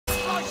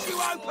force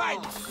you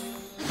open!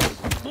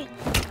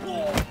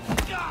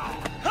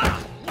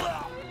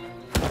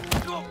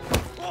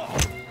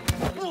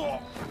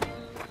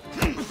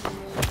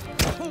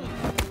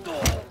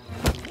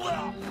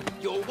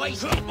 You're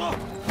wasted.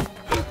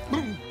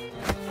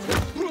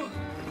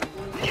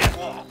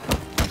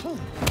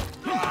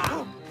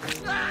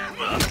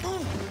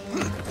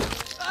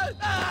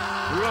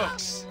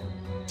 Rooks,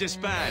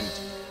 disband.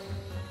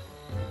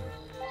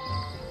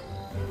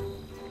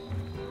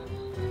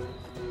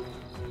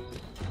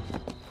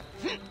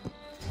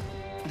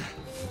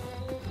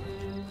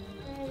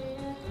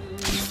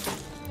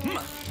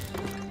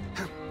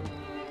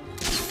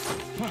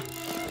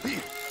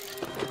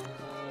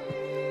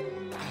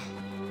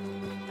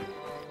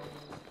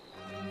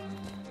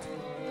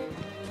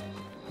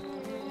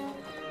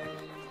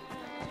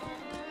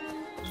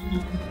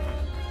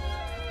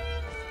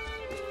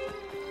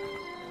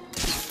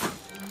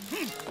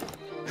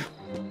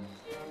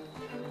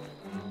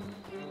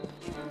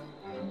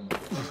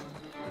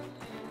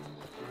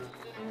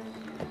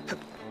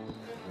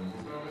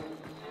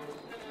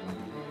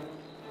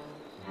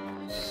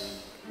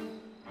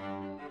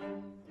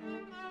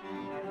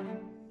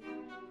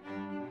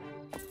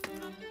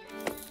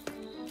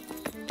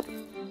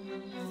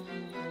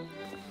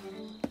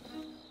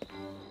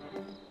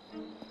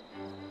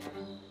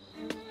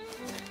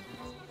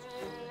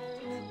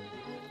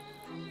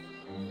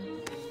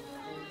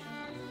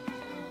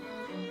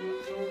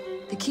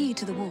 The key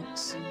to the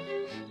waltz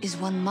is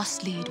one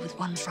must lead with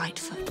one's right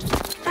foot.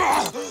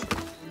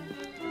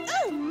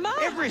 Oh, my!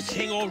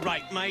 Everything all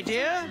right, my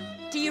dear?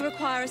 Do you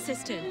require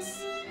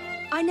assistance?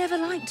 I never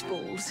liked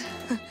balls.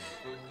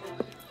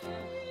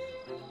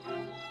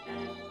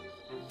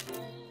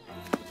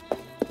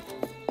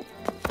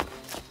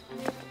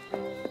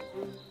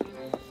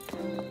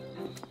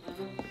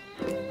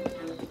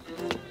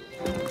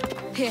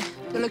 Here,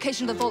 the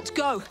location of the vault.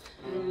 Go!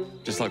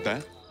 Just like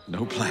that?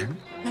 No plan?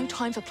 No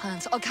time for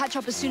plans. I'll catch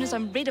up as soon as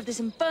I'm rid of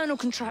this infernal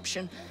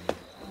contraption.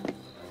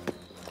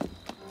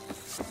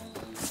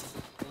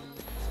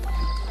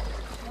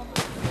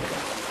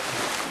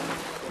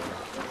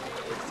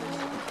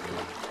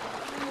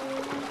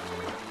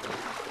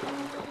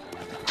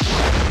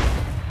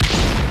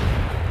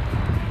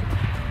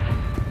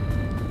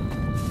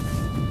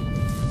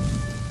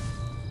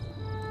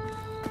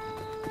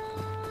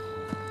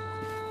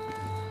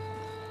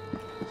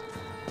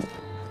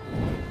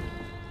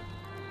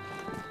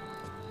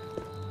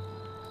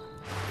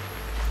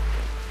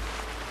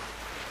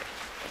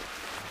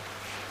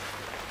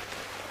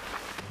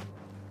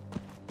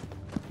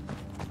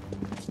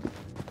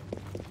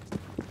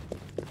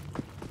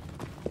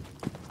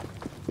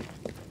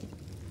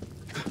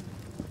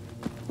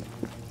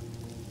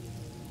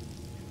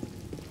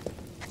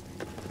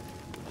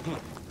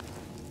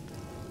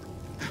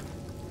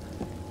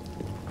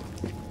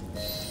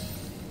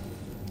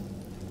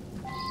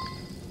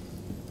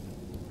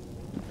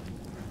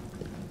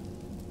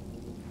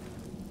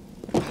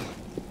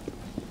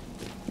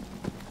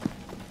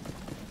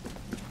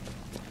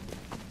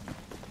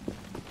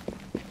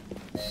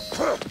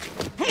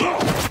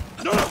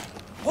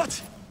 What?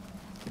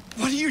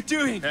 What are you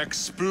doing?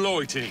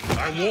 Exploiting.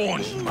 I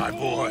warned you, my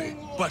boy.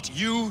 But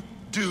you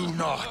do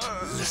not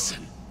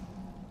listen.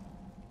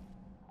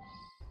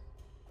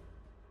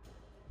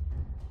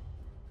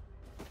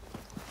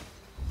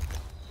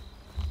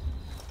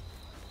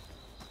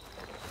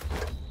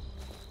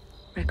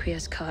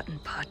 Requiescat in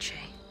pace.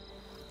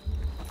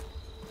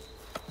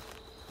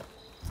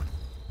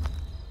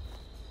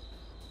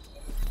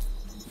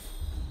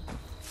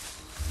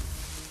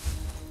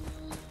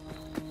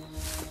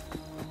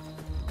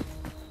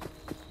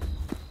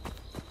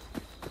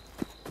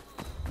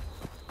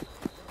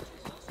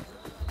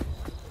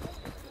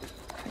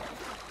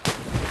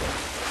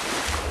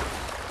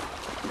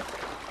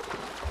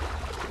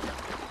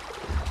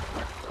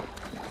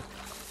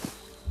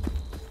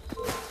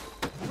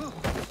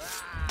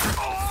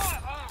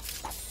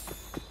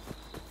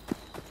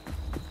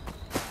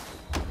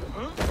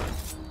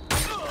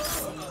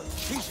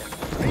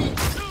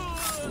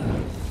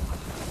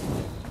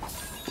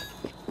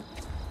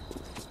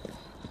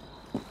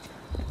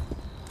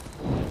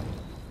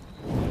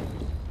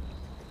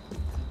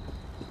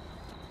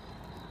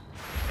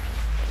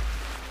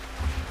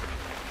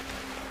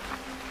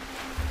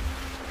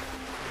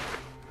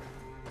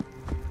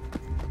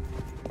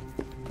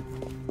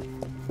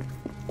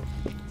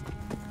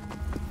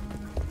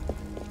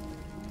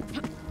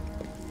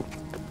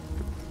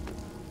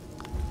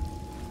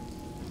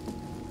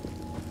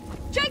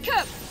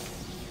 Jacob!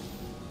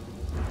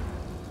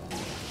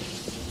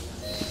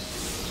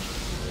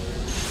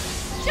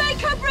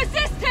 Jacob,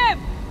 resist him!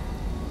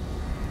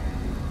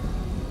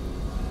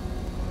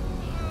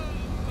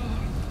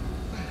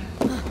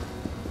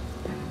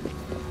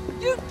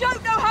 You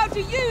don't know how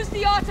to use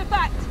the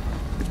artifact!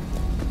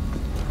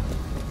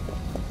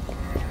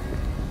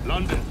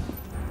 London.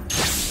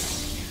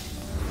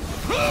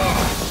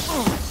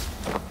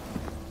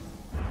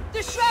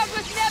 The shroud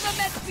was never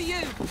meant for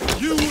you!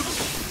 You...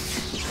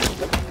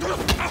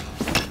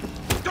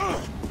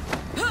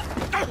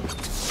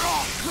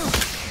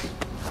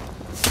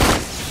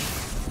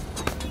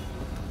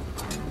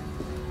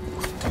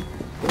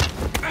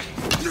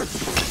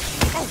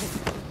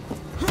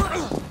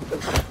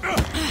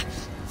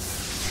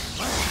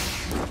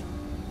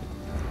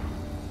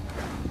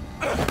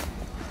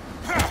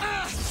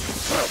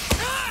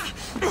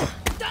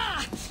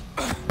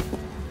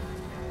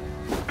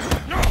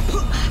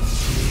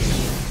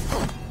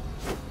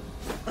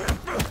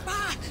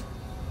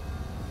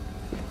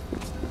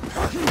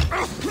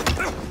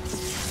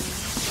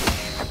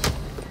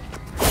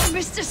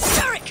 Mr.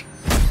 Starrick!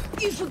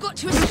 You forgot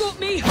to escort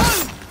me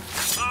home!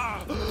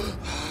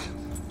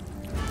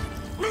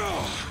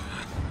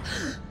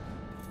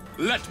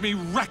 Let me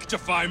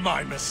rectify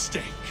my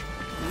mistake.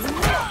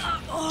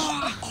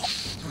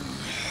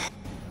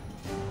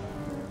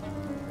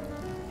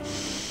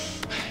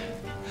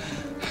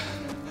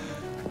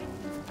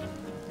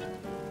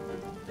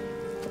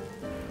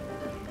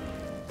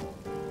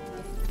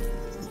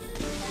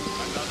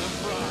 Another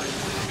bride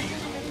for me.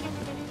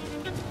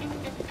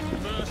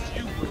 First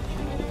you will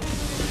fall,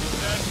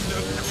 then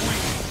the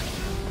queen.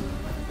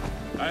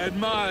 I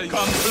admire you.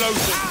 Come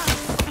closer.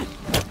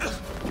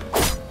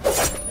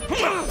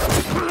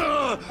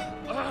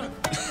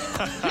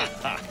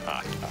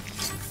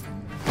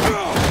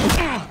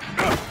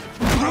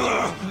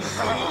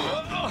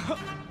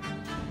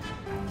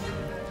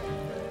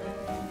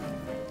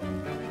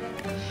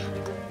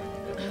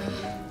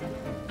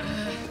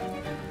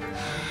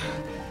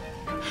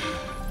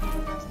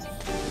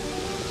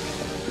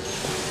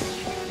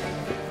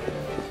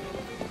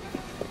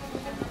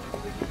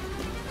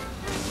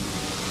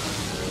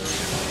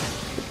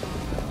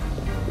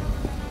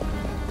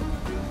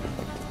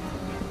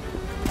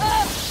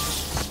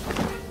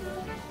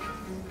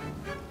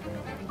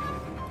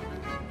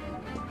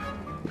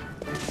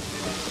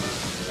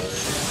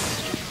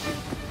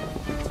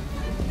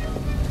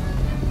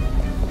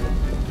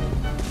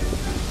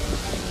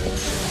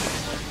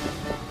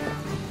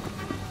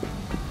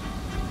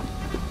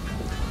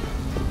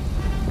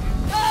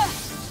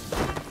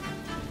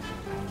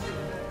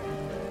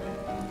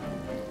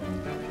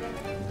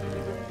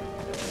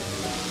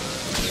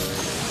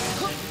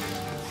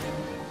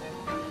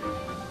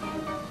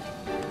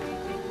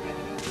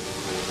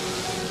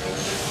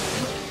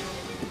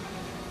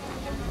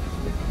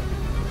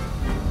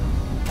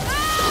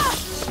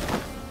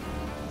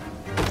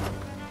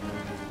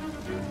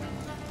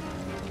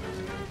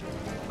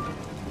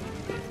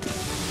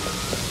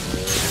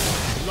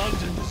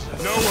 London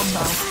deserves no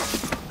amount.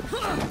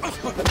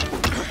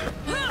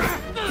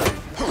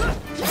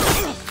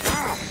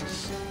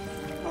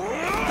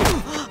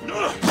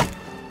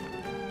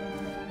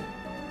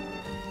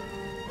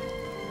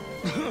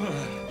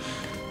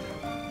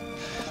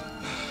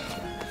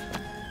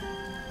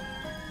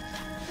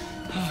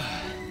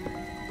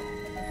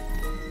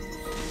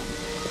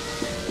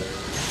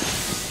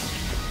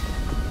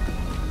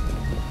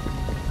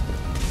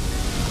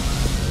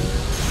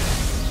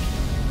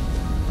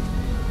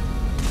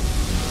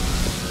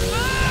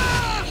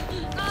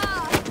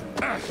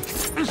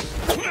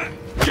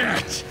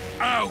 Get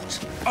out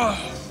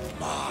of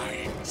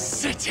my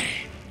city!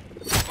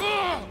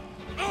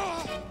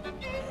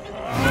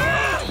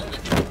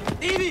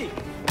 Evie!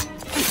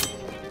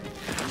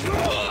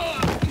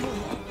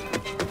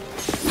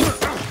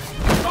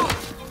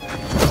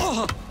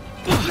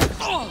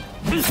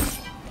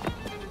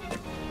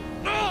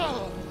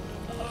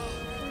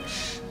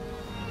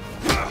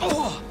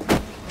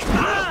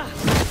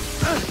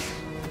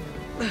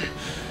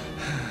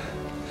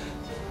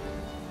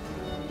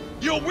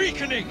 You're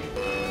weakening!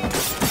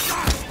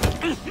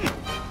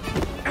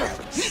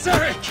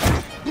 Starrick!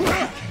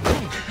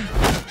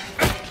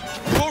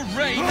 Your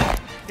reign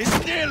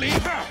is nearly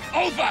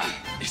over!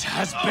 It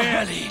has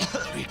barely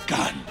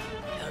begun.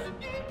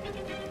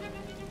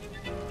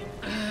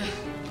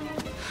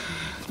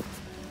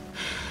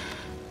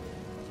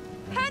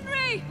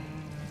 Henry!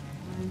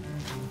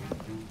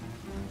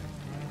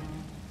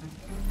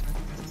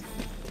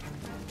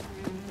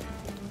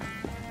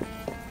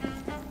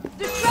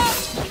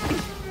 Distract!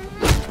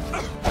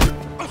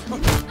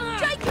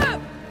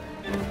 Jacob!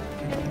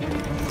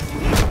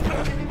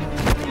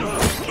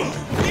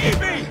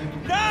 Evie!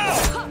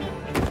 Now!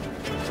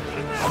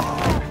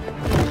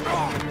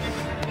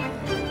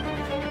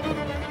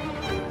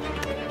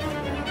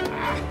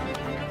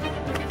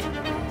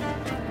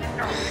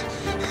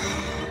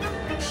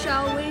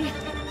 Shall we?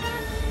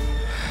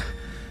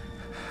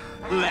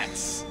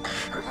 Let's.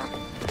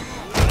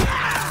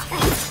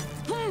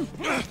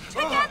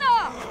 Together!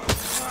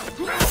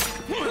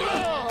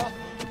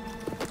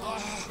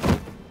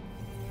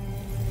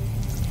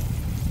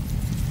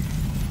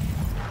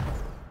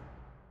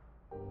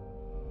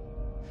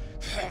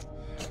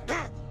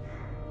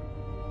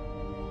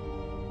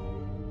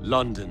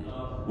 London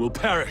will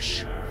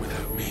perish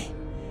without me.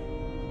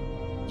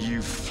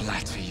 You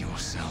flatter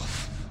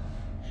yourself.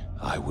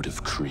 I would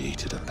have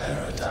created a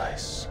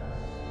paradise.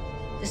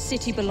 The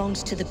city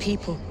belongs to the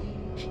people.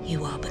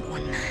 You are but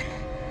one man.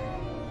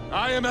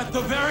 I am at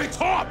the very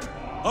top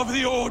of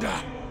the Order!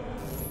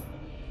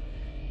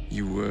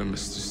 You were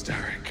Mr.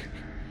 Starrick.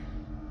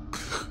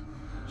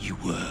 You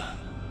were.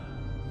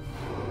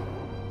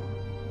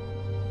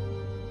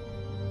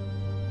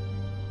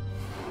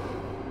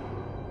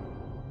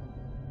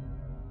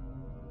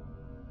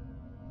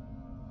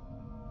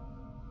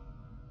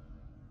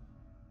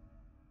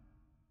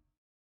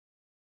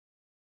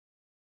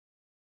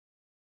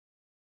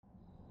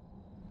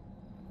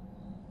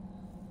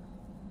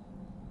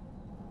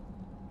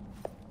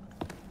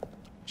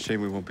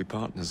 Shame we won't be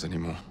partners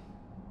anymore.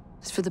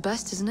 It's for the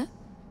best, isn't it?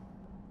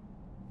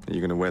 Are you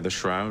gonna wear the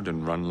shroud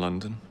and run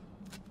London?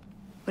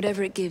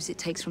 Whatever it gives, it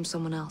takes from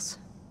someone else.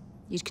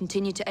 You'd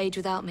continue to age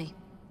without me.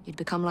 You'd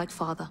become like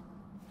father.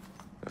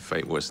 A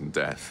fate worse than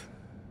death.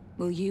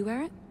 Will you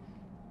wear it?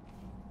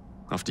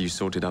 After you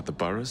sorted out the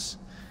boroughs,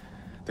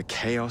 the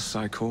chaos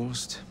I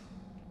caused,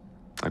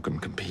 I couldn't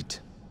compete.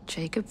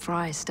 Jacob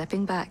Frye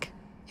stepping back.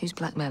 Who's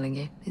blackmailing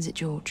you? Is it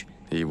George?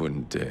 He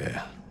wouldn't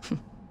dare.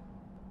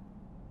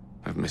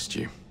 I've missed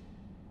you.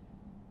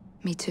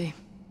 Me too.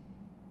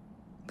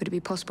 Would it be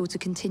possible to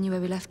continue where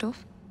we left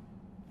off?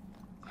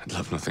 I'd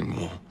love nothing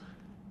more.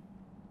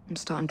 I'm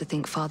starting to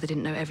think Father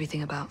didn't know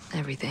everything about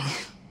everything.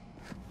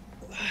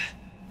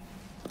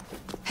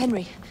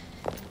 Henry.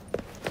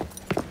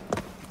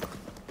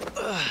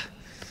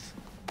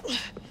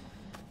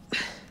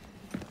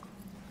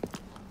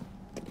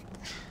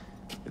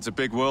 It's a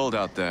big world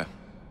out there.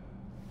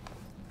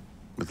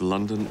 With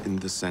London in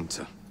the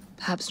center.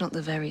 Perhaps not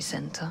the very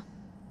center.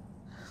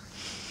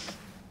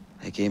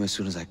 I came as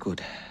soon as I could.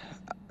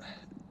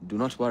 Do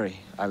not worry.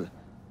 I'll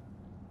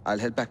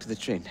head back to the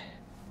train.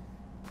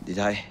 Did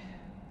I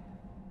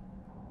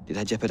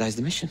jeopardize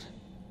the mission?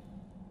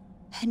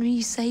 Henry,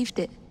 you saved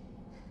it.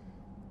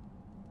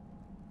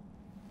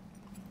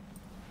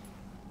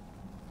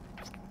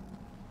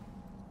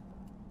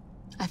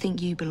 I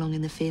think you belong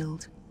in the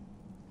field.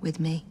 With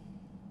me.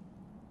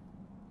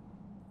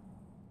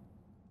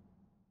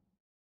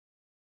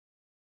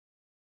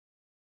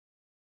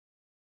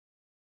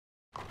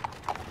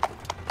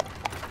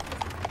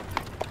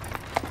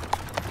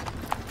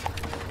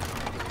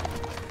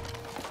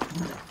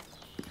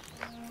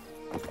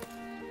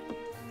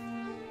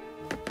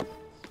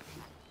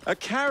 A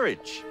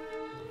carriage!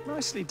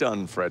 Nicely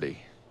done, Freddy.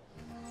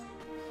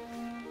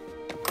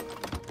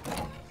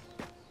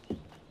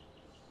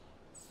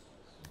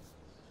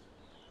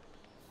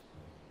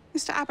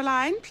 Mr.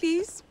 Aberline,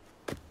 please.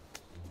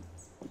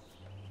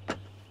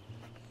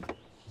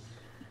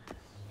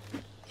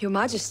 Your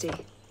Majesty.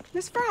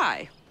 Miss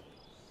Frye.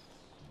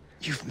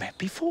 You've met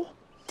before?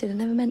 Did I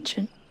never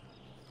mention?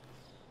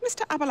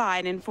 Mr.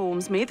 Aberline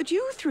informs me that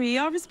you three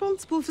are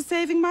responsible for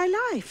saving my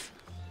life.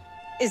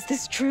 Is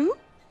this true?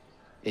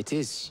 It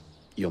is,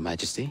 Your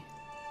Majesty.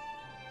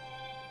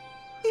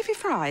 Evie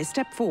Frye,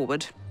 step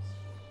forward.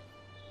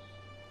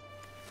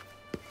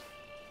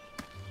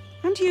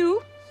 And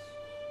you?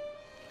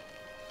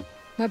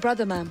 My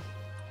brother, ma'am.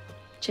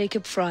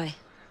 Jacob Frye.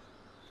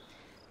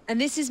 And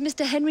this is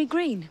Mr. Henry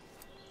Green.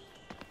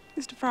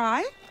 Mr.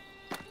 Frye?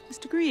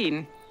 Mr.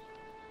 Green?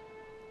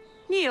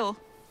 Kneel.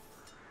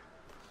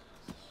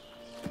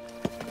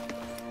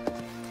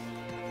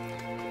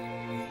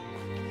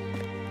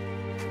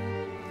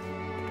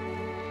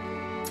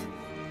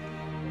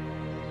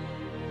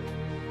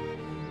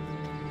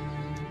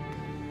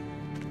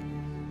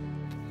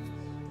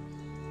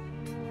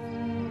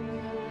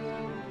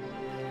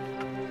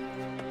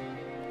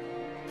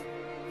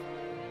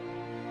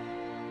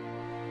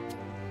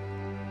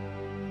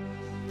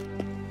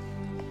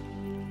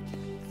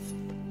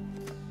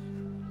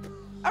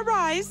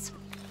 Arise.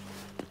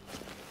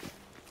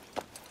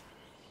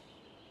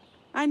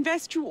 I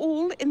invest you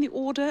all in the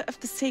Order of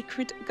the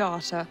Sacred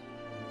Garter.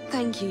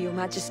 Thank you, Your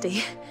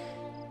Majesty.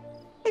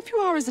 If you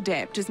are as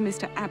adept as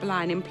Mr.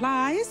 Aberline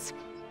implies,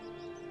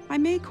 I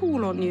may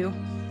call on you.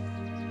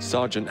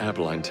 Sergeant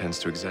Aberline tends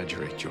to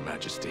exaggerate, Your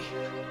Majesty.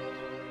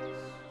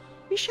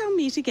 We shall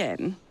meet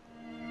again.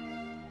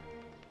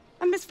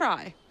 And Miss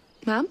Frye,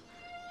 Ma'am?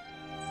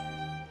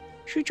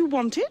 should you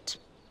want it,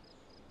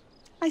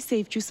 I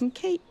saved you some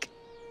cake.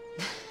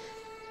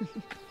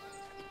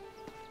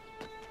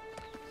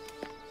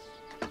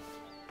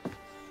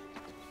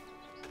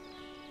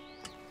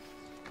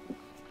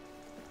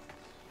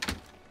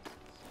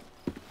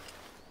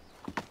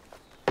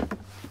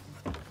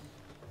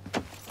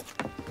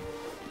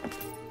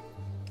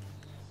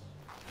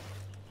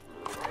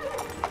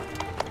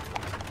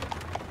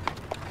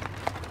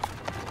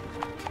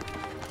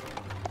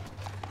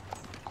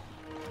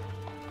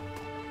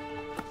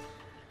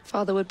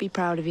 Father would be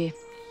proud of you.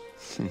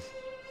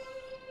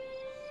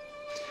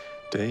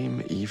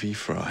 Dame Evie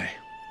Frye.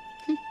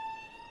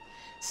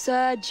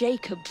 Sir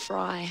Jacob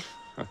Frye.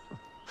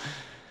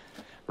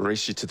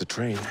 Race you to the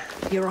train.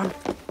 You're on.